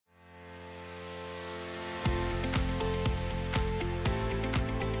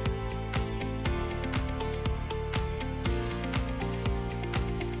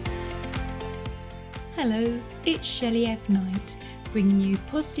Hello, it's Shelley F. Knight, bringing you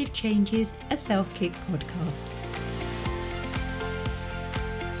Positive Changes, a Self-Kick podcast.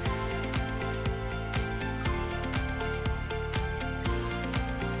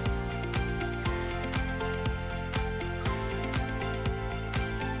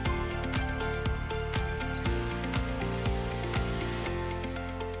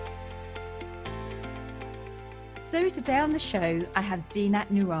 So today on the show, I have Zeenat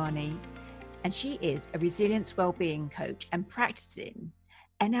Noorani, and she is a resilience wellbeing coach and practicing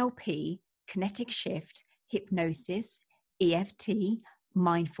NLP, kinetic shift, hypnosis, EFT,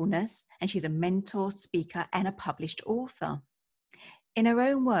 mindfulness, and she's a mentor, speaker, and a published author. In her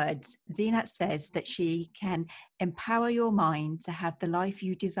own words, Zeenat says that she can empower your mind to have the life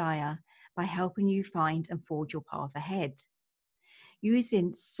you desire by helping you find and forge your path ahead.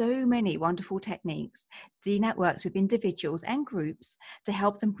 Using so many wonderful techniques, Zeenat works with individuals and groups to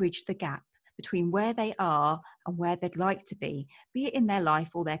help them bridge the gap between where they are and where they'd like to be it in their life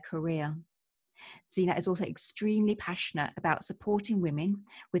or their career. Zeenat is also extremely passionate about supporting women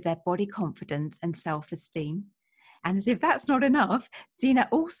with their body confidence and self-esteem. And as if that's not enough, Zeenat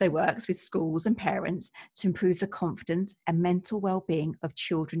also works with schools and parents to improve the confidence and mental well-being of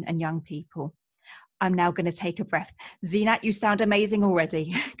children and young people. I'm now going to take a breath. Zeenat, you sound amazing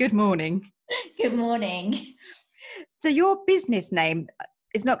already. Good morning. Good morning. So your business name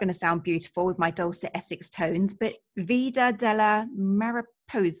is not going to sound beautiful with my dulcet Essex tones, but Vida della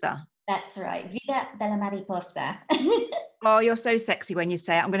Mariposa. That's right. Vida della Mariposa. Oh, you're so sexy when you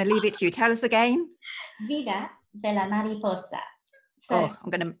say it. I'm going to leave it to you. Tell us again. Vida della Mariposa. So, I'm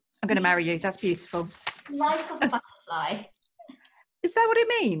going to marry you. That's beautiful. Life of a butterfly. Is that what it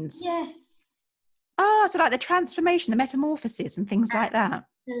means? Yeah. Oh, so like the transformation, the metamorphosis and things like that.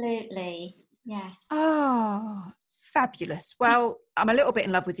 Absolutely. Yes. Oh, fabulous. Well, I'm a little bit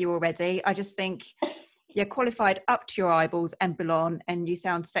in love with you already. I just think you're qualified up to your eyeballs and belong, and you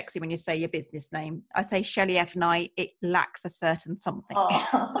sound sexy when you say your business name. I say Shelley F. Knight, it lacks a certain something.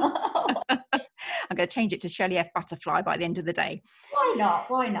 Oh. I'm going to change it to Shelley F. Butterfly by the end of the day. Why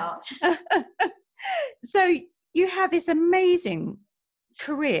not? Why not? So you have this amazing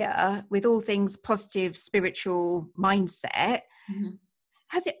career with all things positive, spiritual mindset. Mm-hmm.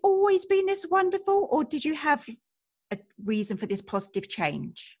 Has it always been this wonderful, or did you have a reason for this positive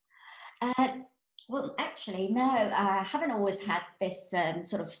change? Well, actually, no, I haven't always had this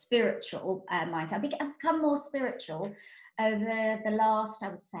sort of spiritual mindset. I've become more spiritual over the last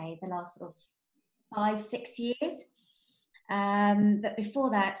sort of 5-6 years. But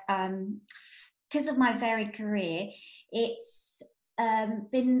before that, because of my varied career, it's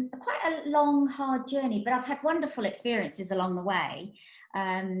been quite a long, hard journey, but I've had wonderful experiences along the way.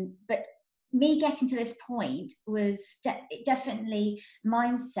 But me getting to this point was definitely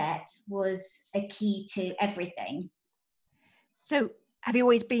mindset was a key to everything. So have you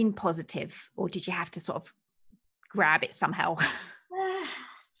always been positive, or did you have to sort of grab it somehow?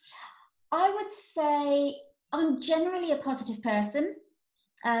 I would say I'm generally a positive person.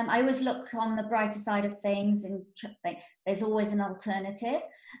 I always look on the brighter side of things and think there's always an alternative,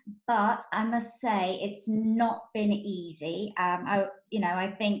 but I must say it's not been easy. I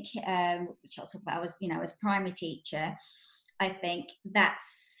think, which I'll talk about, I was a primary teacher. I think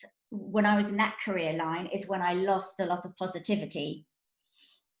that's when I was in that career line is when I lost a lot of positivity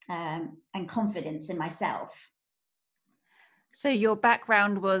and confidence in myself. So your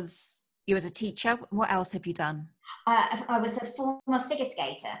background was, you as a teacher. What else have you done? I was a former figure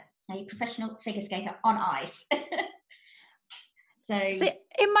skater, a professional figure skater on ice. So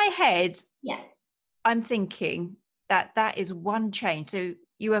in my head, yeah, I'm thinking that is one change. So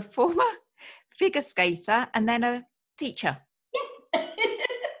you were a former figure skater and then a teacher. Yeah.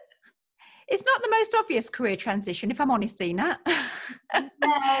 It's not the most obvious career transition, if I'm honest, Zeenat. No,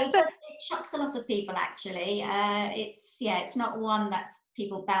 it shocks a lot of people, actually. It's not one that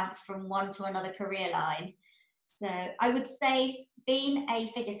people bounce from one to another career line. So I would say being a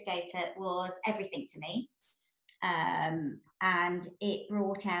figure skater was everything to me. And it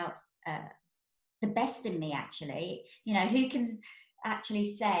brought out the best in me, actually. Who can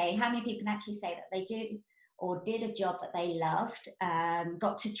actually say, how many people can actually say that they do or did a job that they loved,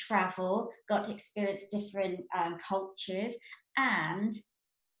 got to travel, got to experience different cultures and,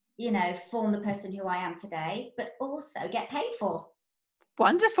 form the person who I am today, but also get paid for.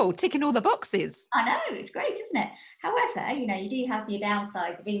 Wonderful, ticking all the boxes. I know, it's great, isn't it? However, you do have your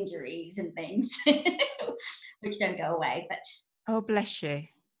downsides of injuries and things, which don't go away. But oh, bless you.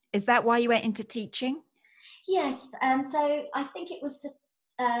 Is that why you went into teaching? Yes. So I think it was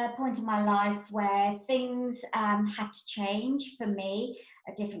point in my life where things had to change for me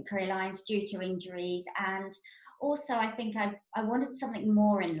at different career lines due to injuries, and also I think I wanted something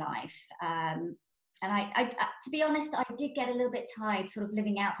more in life. And I, to be honest, I did get a little bit tired sort of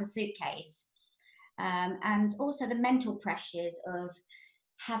living out of a suitcase. And also the mental pressures of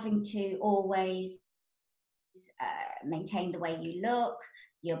having to always maintain the way you look,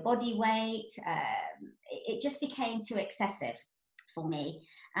 your body weight. It just became too excessive for me.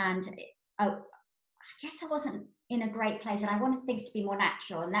 And I guess I wasn't in a great place, and I wanted things to be more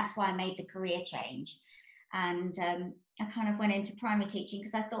natural. And that's why I made the career change. And I kind of went into primary teaching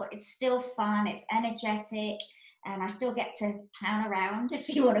because I thought it's still fun, it's energetic, and I still get to clown around, if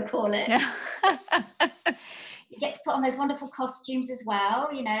you want to call it. Yeah. You get to put on those wonderful costumes as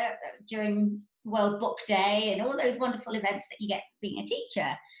well, you know, during World Book Day and all those wonderful events that you get being a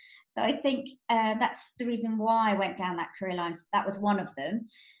teacher. So I think that's the reason why I went down that career line. That was one of them.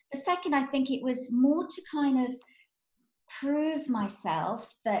 The second, I think it was more to kind of prove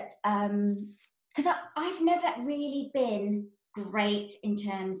myself that, because I've never really been great in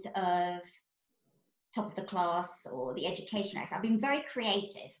terms of top of the class or the education acts. I've been very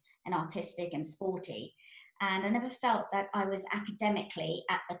creative and artistic and sporty, and I never felt that I was academically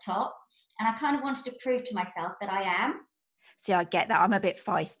at the top. And I kind of wanted to prove to myself that I am. See, I get that. I'm a bit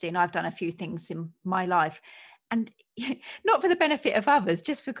feisty, and I've done a few things in my life, and not for the benefit of others,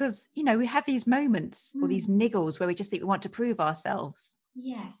 just because, you know, we have these moments or these niggles where we just think we want to prove ourselves.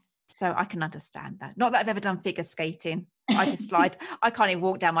 Yes. So I can understand that. Not that I've ever done figure skating. I just slide. I can't even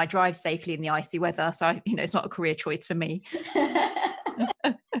walk down my drive safely in the icy weather. So, it's not a career choice for me.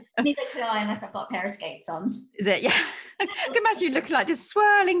 Neither could I unless I've got a pair of skates on. Is it? Yeah. I can imagine you looking like just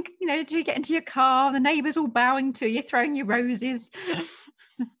swirling, till you get into your car, the neighbours all bowing to you, throwing you roses.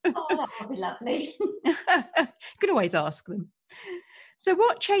 Oh, that would be lovely. You can always ask them. So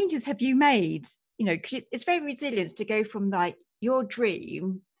what changes have you made? Because it's very resilient to go from like your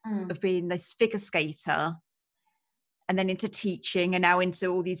dream of being this figure skater and then into teaching and now into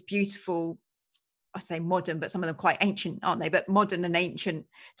all these beautiful, I say modern, but some of them quite ancient, aren't they? But modern and ancient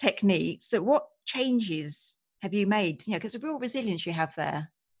techniques. So what changes have you made? Because the real resilience you have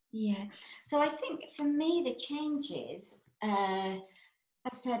there. Yeah. So I think for me, the changes, as I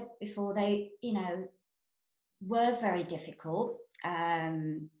said before, they, were very difficult.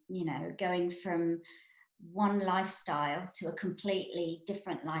 Going from one lifestyle to a completely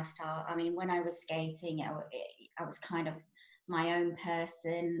different lifestyle. I mean, when I was skating, I was kind of my own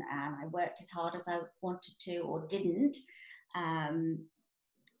person, and I worked as hard as I wanted to or didn't.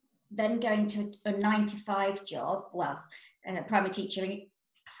 Then going to a 9-to-5 job,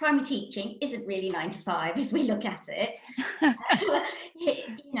 primary teaching isn't really 9 to 5 if we look at it.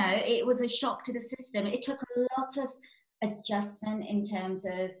 It was a shock to the system. It took a lot of adjustment in terms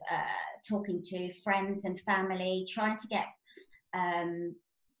of talking to friends and family, trying to get,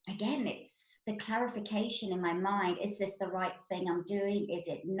 again, it's the clarification in my mind. Is this the right thing I'm doing? Is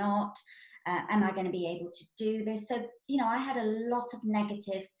it not? Am I going to be able to do this? So, I had a lot of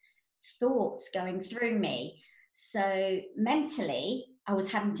negative thoughts going through me. So mentally, I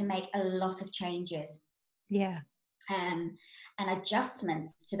was having to make a lot of changes. Yeah. And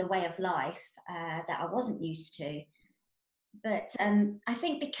adjustments to the way of life that I wasn't used to. But I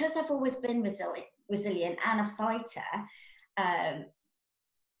think because I've always been resilient and a fighter,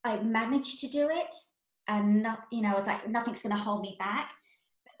 I managed to do it. And, I was like, nothing's going to hold me back.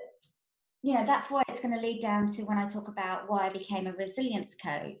 That's why it's going to lead down to when I talk about why I became a resilience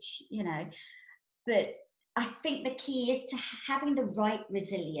coach, But I think the key is to having the right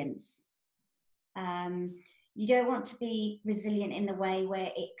resilience. You don't want to be resilient in the way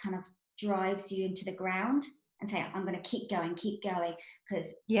where it kind of drives you into the ground and say, I'm going to keep going,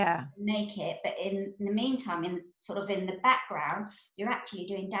 because make it. But in the meantime, in the background, you're actually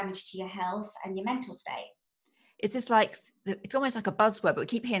doing damage to your health and your mental state. Is this like, it's almost like a buzzword, but we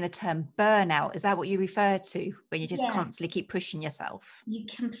keep hearing the term burnout. Is that what you refer to when you just constantly keep pushing yourself?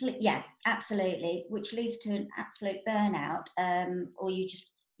 Yeah, absolutely. Which leads to an absolute burnout, or you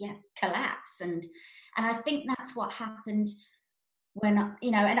just, collapse. And I think that's what happened when,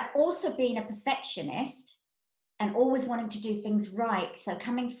 and also being a perfectionist and always wanting to do things right. So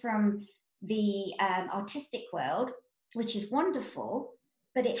coming from the artistic world, which is wonderful,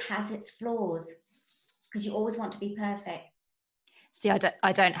 but it has its flaws because you always want to be perfect. See, I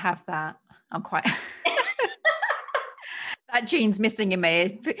don't have that. I'm quite... That gene's missing in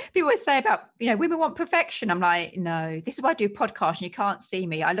me. People always say about, women want perfection. I'm like, no, this is why I do podcasts and you can't see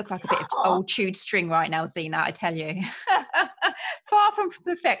me. I look like a bit of old chewed string right now, Zena, I tell you. Far from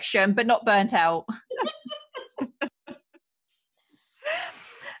perfection, but not burnt out.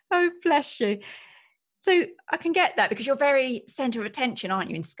 Oh, bless you. So I can get that because you're very centre of attention, aren't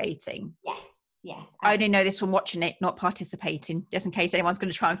you, in skating? Yes, yes. I only know this from watching it, not participating, just in case anyone's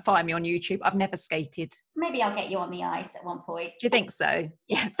going to try and find me on YouTube. I've never skated. Maybe I'll get you on the ice at one point. Do you think so?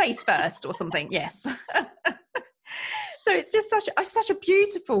 Yeah, face first or something. Yes. So it's just such a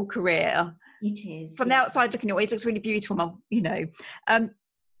beautiful career. It is. From the outside looking, it always looks really beautiful, you know.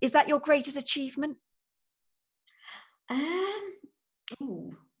 Is that your greatest achievement?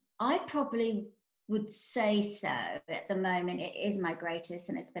 I probably would say so. At the moment, it is my greatest,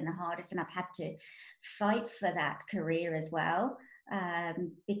 and it's been the hardest, and I've had to fight for that career as well,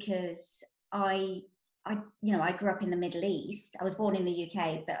 because I grew up in the Middle East. I was born in the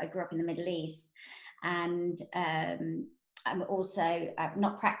UK, but I grew up in the Middle East, and I'm also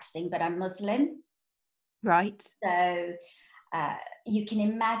not practicing, but I'm Muslim. Right. So you can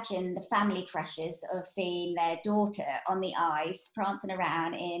imagine the family pressures of seeing their daughter on the ice prancing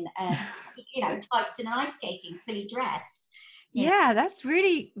around in tights and an ice skating fully dressed. Yeah, that's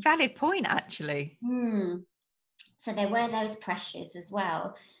really valid point, actually. So there were those pressures as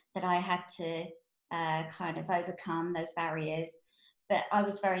well that I had to kind of overcome, those barriers. But I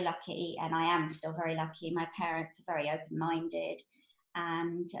was very lucky, and I am still very lucky. My parents are very open-minded,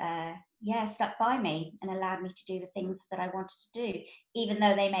 and stuck by me and allowed me to do the things that I wanted to do, even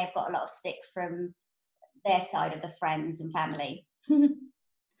though they may have got a lot of stick from their side of the friends and family.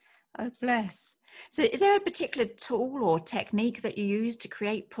 Oh, bless. So is there a particular tool or technique that you use to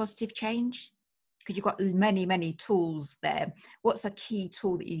create positive change? Because you've got many, many tools there. What's a key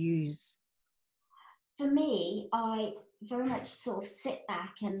tool that you use? For me, I very much sort of sit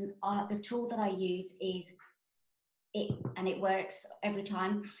back, and the tool that I use is it works every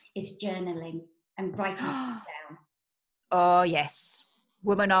time, is journaling and writing down. Oh, yes.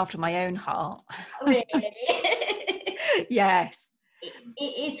 Woman after my own heart. Really? Yes.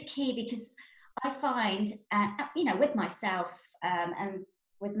 It is key, because I find, with myself and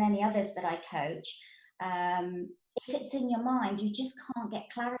with many others that I coach, if it's in your mind, you just can't get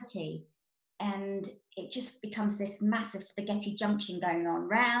clarity. And it just becomes this massive spaghetti junction going on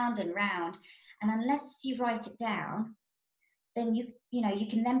round and round. And unless you write it down, then you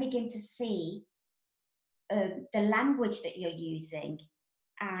can then begin to see the language that you're using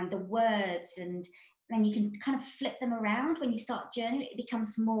and the words, and then you can kind of flip them around. When you start journaling, it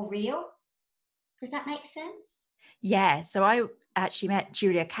becomes more real. Does that make sense? Yeah. So I actually met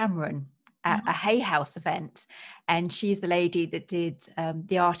Julia Cameron at a Hay House event, and she's the lady that did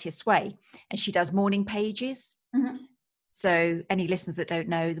The Artist's Way, and she does morning pages. Mm-hmm. So any listeners that don't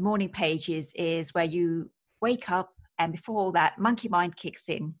know, the morning pages is where you wake up, and before all that monkey mind kicks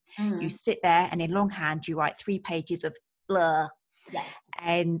in, you sit there and in longhand you write 3 pages of blah. Yeah.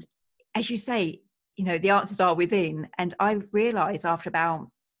 And as you say, the answers are within. And I realized after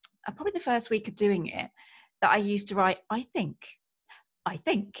about probably the first week of doing it that I used to write I think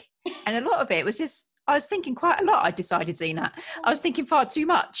and a lot of it was just I was thinking quite a lot. I decided, Zeenat, I was thinking far too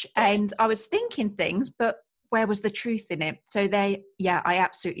much, and I was thinking things, but where was the truth in it? So I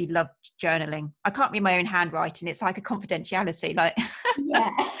absolutely loved journaling. I can't read my own handwriting. It's like a confidentiality. Like, yeah.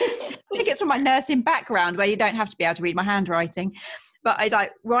 I think it's from my nursing background where you don't have to be able to read my handwriting, but I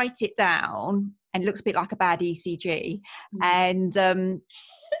like write it down, and it looks a bit like a bad ECG. And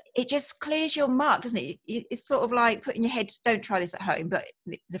it just clears your muck, doesn't it? It's sort of like putting your head, don't try this at home, but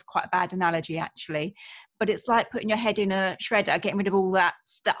it's quite a bad analogy actually, but it's like putting your head in a shredder, getting rid of all that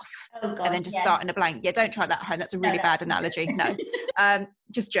stuff, and then just starting a blank. Yeah, don't try that at home. That's a really bad analogy. No,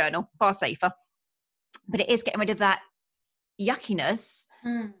 just journal, far safer. But it is getting rid of that yuckiness,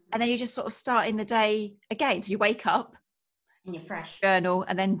 and then you just sort of starting the day again. So you wake up, and you're fresh. Journal,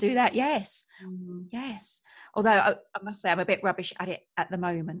 and then do that. Yes. Although I must say I'm a bit rubbish at it at the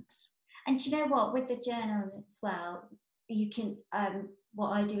moment. And you know what, with the journal as well, you can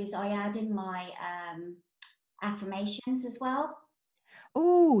what I do is I add in my affirmations as well.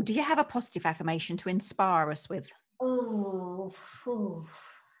 Oh, do you have a positive affirmation to inspire us with? Oh,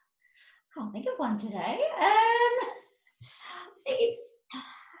 can't think of one today. I think it's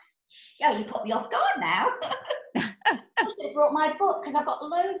you put me off guard now. I should have brought my book, because I've got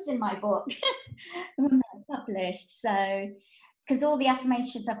loads in my book published. So, because all the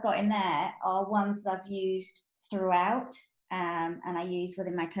affirmations I've got in there are ones that I've used throughout, and I use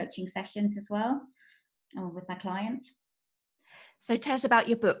within my coaching sessions as well, or with my clients. So tell us about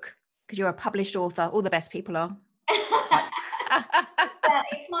your book, because you're a published author. All the best people are. Well,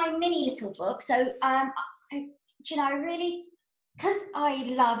 it's my mini little book. So, I really, because I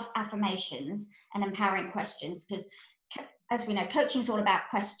love affirmations and empowering questions, because as we know, coaching is all about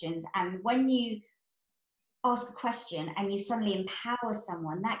questions. And when you ask a question and you suddenly empower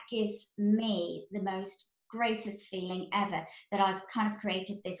someone, that gives me the most greatest feeling ever, that I've kind of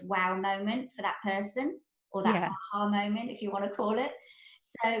created this wow moment for that person, or that Yeah. aha moment, if you want to call it.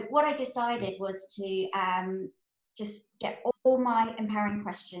 So what I decided was to just get all my empowering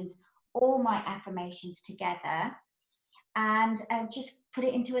questions, all my affirmations together, and just put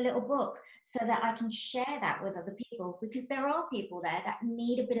it into a little book so that I can share that with other people, because there are people there that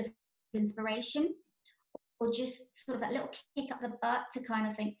need a bit of inspiration, or just sort of that little kick up the butt to kind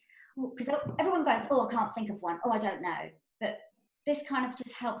of think, because everyone goes, oh, I can't think of one, oh, I don't know. But this kind of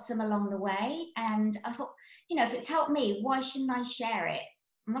just helps them along the way. And I thought, if it's helped me, why shouldn't I share it?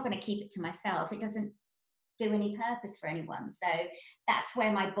 I'm not going to keep it to myself. It doesn't do any purpose for anyone. So that's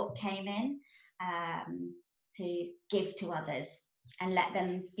where my book came in, to give to others and let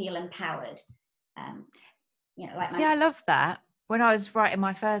them feel empowered. See, I love that. When I was writing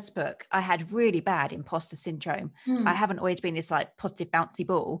my first book, I had really bad imposter syndrome. I haven't always been this like positive bouncy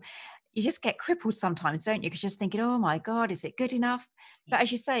ball. You just get crippled sometimes, don't you? Because you're just thinking, oh my God, is it good enough? But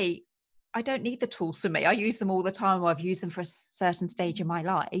as you say, I don't need the tools for me. I use them all the time, or I've used them for a certain stage in my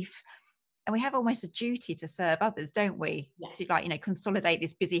life. And we have almost a duty to serve others, don't we? Yes. To consolidate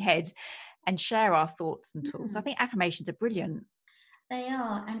this busy head and share our thoughts and tools. I think affirmations are brilliant. They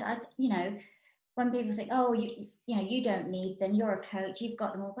are. And when people think, oh, you don't need them, you're a coach, you've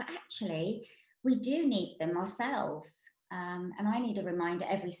got them all. But actually, we do need them ourselves. And I need a reminder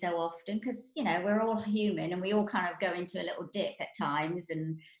every so often, because, we're all human and we all kind of go into a little dip at times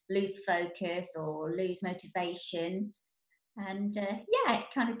and lose focus or lose motivation. And it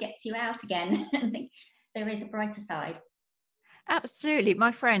kind of gets you out again and think there is a brighter side. Absolutely.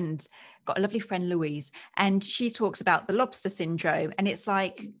 My friend, got a lovely friend, Louise, and she talks about the lobster syndrome. And it's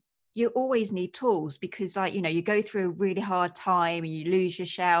like, you always need tools, because you go through a really hard time and you lose your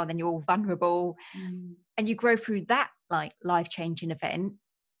shell, and then you're all vulnerable and you grow through that like life-changing event.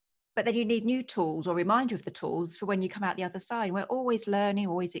 But then you need new tools, or reminder of the tools for when you come out the other side. We're always learning,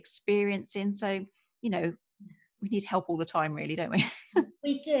 always experiencing. So, we need help all the time, really, don't we?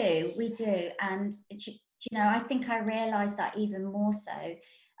 We do. And, I think I realised that even more so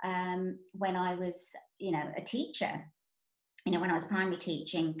when I was, a teacher. When I was primary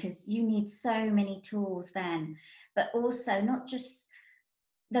teaching, because you need so many tools then, but also not just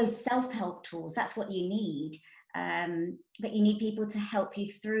those self-help tools, that's what you need, but you need people to help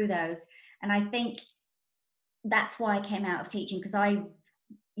you through those. And I think that's why I came out of teaching, because I,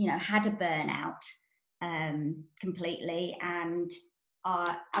 had a burnout completely, and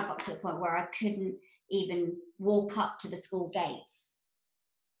I got to the point where I couldn't even walk up to the school gates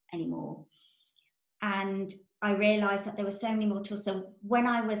anymore. And I realized that there were so many more tools. So when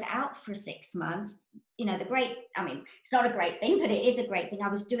I was out for 6 months, it's not a great thing, but it is a great thing. I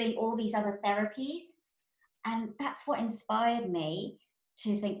was doing all these other therapies. And that's what inspired me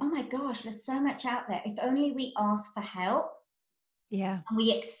to think, oh my gosh, there's so much out there. If only we ask for help, and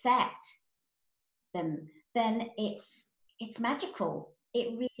we accept them, then it's magical.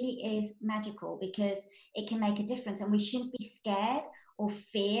 It really is magical, because it can make a difference, and we shouldn't be scared or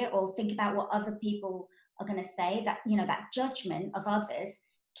fear or think about what other people are going to say. That that judgment of others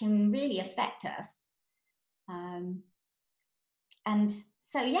can really affect us. And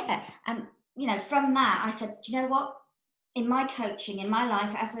so and from that I said, do you know what? In my coaching, in my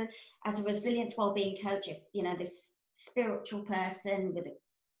life as a resilience wellbeing coach, this spiritual person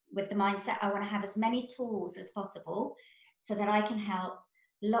with the mindset, I want to have as many tools as possible so that I can help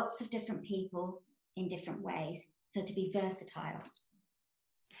lots of different people in different ways. So to be versatile.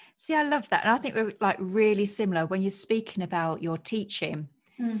 See, I love that. And I think we're like really similar when you're speaking about your teaching,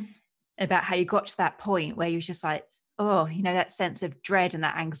 about how you got to that point where you're just like, oh, that sense of dread and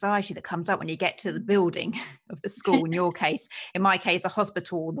that anxiety that comes up when you get to the building of the school, in your case, in my case, a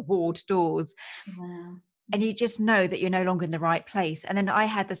hospital, the ward doors. Wow. And you just know that you're no longer in the right place. And then I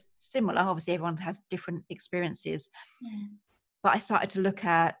had this similar, obviously everyone has different experiences, but I started to look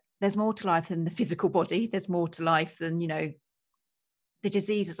at, there's more to life than the physical body. There's more to life than, the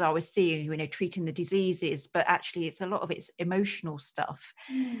diseases I was seeing, treating the diseases, but actually it's a lot of it's emotional stuff.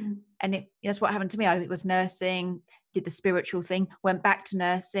 And that's what happened to me. I was nursing, did the spiritual thing, went back to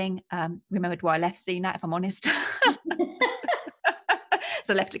nursing, remembered why I left CNAT, if I'm honest.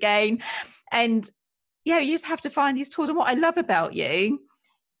 So left again. And you just have to find these tools. And what I love about you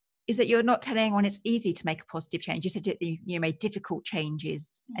is that you're not telling anyone it's easy to make a positive change. You said that you made difficult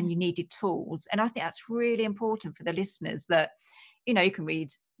changes and you needed tools. And I think that's really important for the listeners, that, you can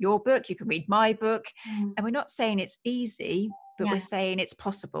read your book, you can read my book, and we're not saying it's easy, but we're saying it's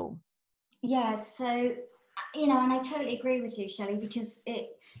possible. Yeah. So And I totally agree with you, Shelley, because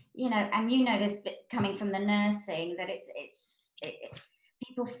and this bit coming from the nursing, that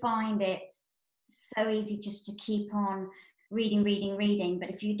people find it so easy just to keep on reading, but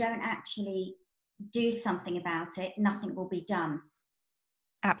if you don't actually do something about it, nothing will be done.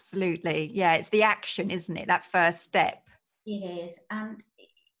 Absolutely. Yeah, it's the action, isn't it? That first step. It is. And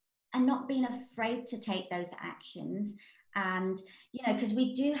not being afraid to take those actions. And, because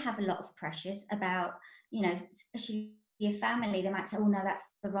we do have a lot of pressures about, especially your family. They might say, oh, no,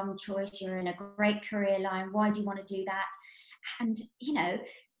 that's the wrong choice. You're in a great career line. Why do you want to do that? And,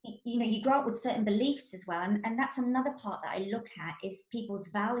 you grow up with certain beliefs as well. And that's another part that I look at, is people's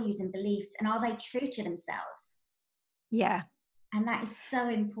values and beliefs. And are they true to themselves? Yeah. And that is so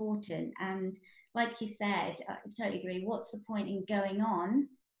important. And like you said, I totally agree. What's the point in going on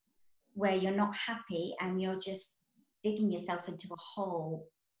where you're not happy and you're just digging yourself into a hole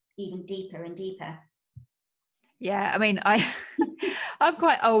even deeper and deeper? Yeah, I mean, I'm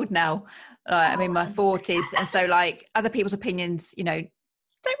quite old now. I'm in my 40s, and so like other people's opinions,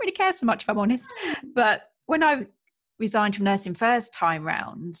 don't really care so much, if I'm honest. But when I resigned from nursing first time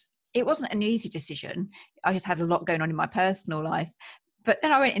round, it wasn't an easy decision. I just had a lot going on in my personal life. But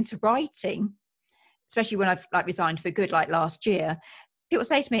then I went into writing, especially when I've like resigned for good, like last year. People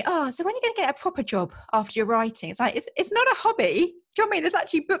say to me, oh, so when are you going to get a proper job after your writing? It's like, it's not a hobby. Do you know what I mean? There's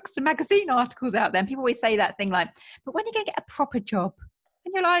actually books and magazine articles out there. And people always say that thing like, but when are you going to get a proper job?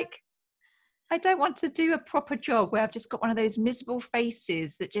 And you're like, I don't want to do a proper job where I've just got one of those miserable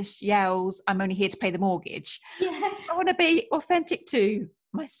faces that just yells, I'm only here to pay the mortgage. Yeah. I want to be authentic to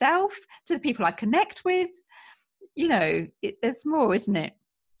myself, to the people I connect with. There's more, isn't it?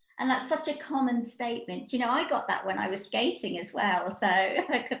 And that's such a common statement. I got that when I was skating as well. So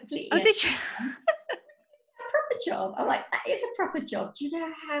I completely. Oh, did you? A proper job. I'm like, that is a proper job. Do you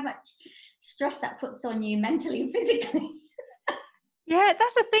know how much stress that puts on you mentally and physically? Yeah,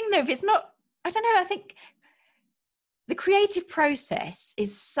 that's the thing though. If it's not, I don't know, I think the creative process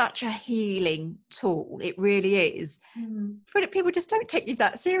is such a healing tool. It really is. But people just don't take you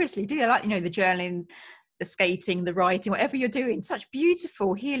that seriously, do they? Like, the journaling, the skating, the writing, whatever you're doing, such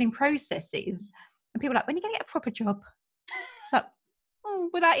beautiful healing processes. And people are like, when are you going to get a proper job? It's like, oh,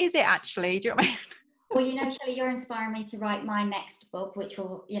 well, that is it actually. Do you know what I mean? Well, Shelley, you're inspiring me to write my next book, which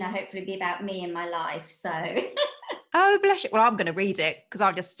will, hopefully be about me and my life. So. Oh, bless you. Well, I'm going to read it because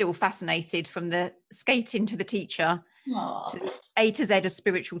I'm just still fascinated from the skating to the teacher to the A to Z of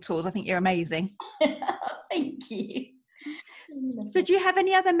spiritual tools. I think you're amazing. Thank you. So do you have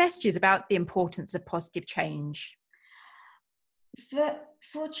any other messages about the importance of positive change?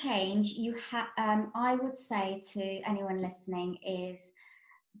 For change, I would say to anyone listening is,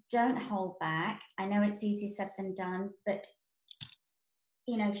 don't hold back. I know it's easier said than done, but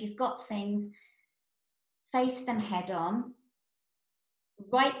if you've got things, face them head on,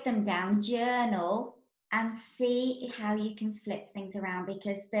 write them down, journal, and see how you can flip things around,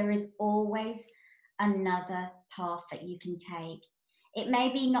 because there is always another path that you can take. It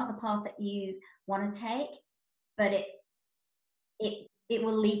may be not the path that you want to take, but it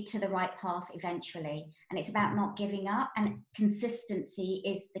will lead to the right path eventually. And it's about not giving up, and consistency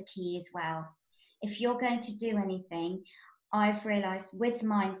is the key as well. If you're going to do anything, I've realized with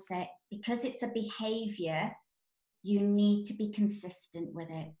mindset, because it's a behavior, you need to be consistent with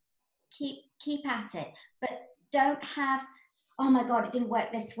it. Keep at it, but don't have, oh my God, it didn't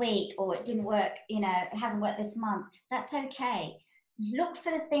work this week, or it didn't work, it hasn't worked this month. That's okay. Look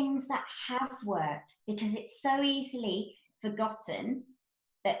for the things that have worked, because it's so easily forgotten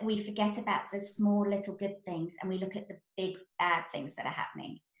that we forget about the small little good things and we look at the big bad things that are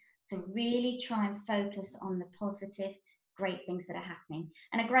happening. So really try and focus on the positive, great things that are happening.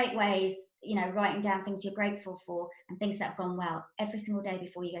 And a great way is, writing down things you're grateful for and things that have gone well every single day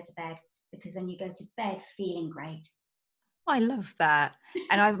before you go to bed, because then you go to bed feeling great. I love that.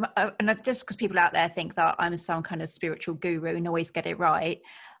 And just because people out there think that I'm some kind of spiritual guru and always get it right,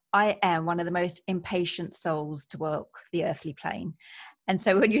 I am one of the most impatient souls to walk the earthly plane. And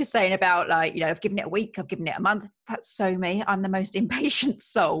so when you're saying about like, I've given it a week, I've given it a month, that's so me. I'm the most impatient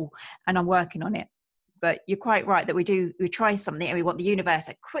soul, and I'm working on it. But you're quite right that we try something and we want the universe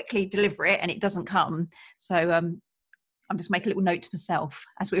to quickly deliver it, and it doesn't come. So I'm just making a little note to myself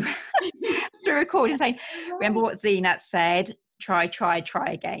as we to record and saying, remember what Zeenat said, try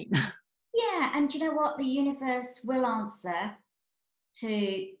again. Yeah, and you know what? The universe will answer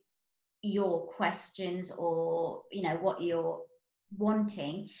to your questions, or what you're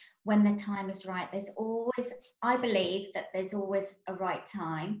wanting, when the time is right. I believe that there's always a right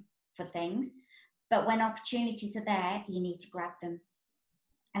time for things, but when opportunities are there, you need to grab them.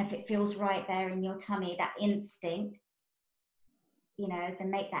 And if it feels right there in your tummy, that instinct, then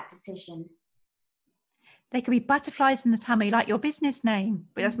make that decision. They could be butterflies in the tummy, like your business name,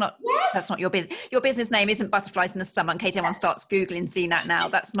 but that's not your business. Your business name isn't butterflies in the stomach. In case anyone starts Googling Zeenat now,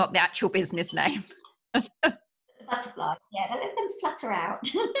 that's not the actual business name. The butterflies, let them flutter out.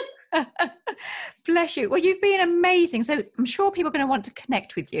 Bless you. Well, you've been amazing. So I'm sure people are going to want to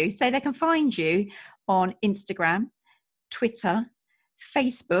connect with you. So they can find you on Instagram, Twitter,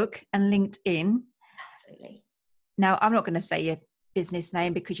 Facebook, and LinkedIn. Absolutely. Now, I'm not going to say your business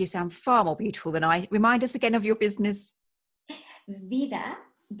name because you sound far more beautiful than I. Remind us again of your business. Vida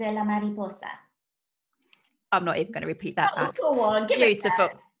de la Mariposa. I'm not even going to repeat that back. Go on, give beautiful.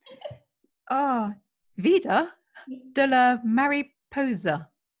 It that. Oh, Vida de la Mariposa.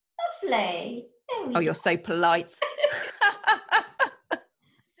 Lovely. Oh, you're so polite. Still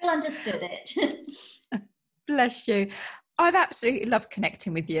understood it. Bless you. I've absolutely loved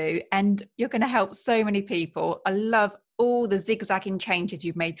connecting with you, and you're going to help so many people. I love all the zigzagging changes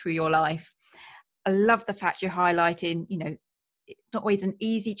you've made through your life. I love the fact you're highlighting, it's not always an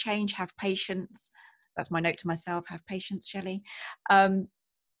easy change. Have patience. That's my note to myself. Have patience, Shelley.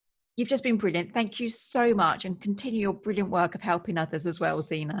 You've just been brilliant. Thank you so much, and continue your brilliant work of helping others as well,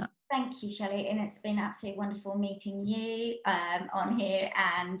 Zeenat. Thank you, Shelley. And it's been absolutely wonderful meeting you on here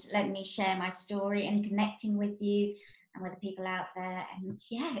and letting me share my story and connecting with you and with the people out there. And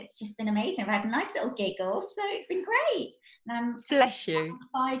it's just been amazing. I've had a nice little giggle, so it's been great. Bless you. I've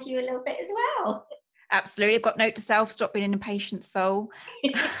inspired you a little bit as well. Absolutely. I've got note to self, stop being an impatient soul.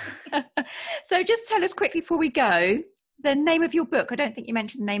 So just tell us quickly before we go, the name of your book. I don't think you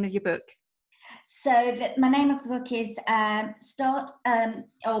mentioned the name of your book. So my name of the book is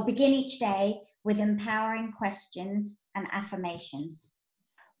Begin Each Day with Empowering Questions and Affirmations.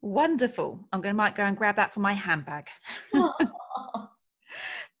 Wonderful. Might go and grab that for my handbag.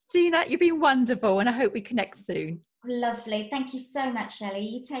 Zeenat, you've been wonderful, and I hope we connect soon. Lovely. Thank you so much, Shelley.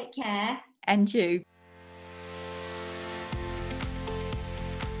 You take care. And you.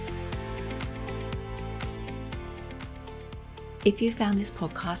 If you found this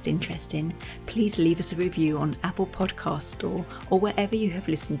podcast interesting, please leave us a review on Apple Podcast Store or wherever you have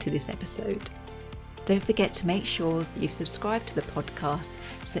listened to this episode. Don't forget to make sure that you've subscribed to the podcast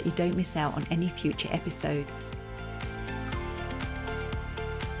so that you don't miss out on any future episodes.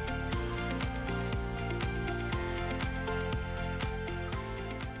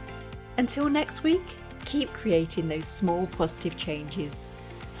 Until next week, keep creating those small positive changes.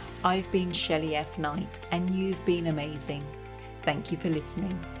 I've been Shelley F. Knight, and you've been amazing. Thank you for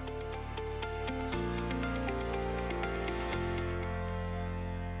listening.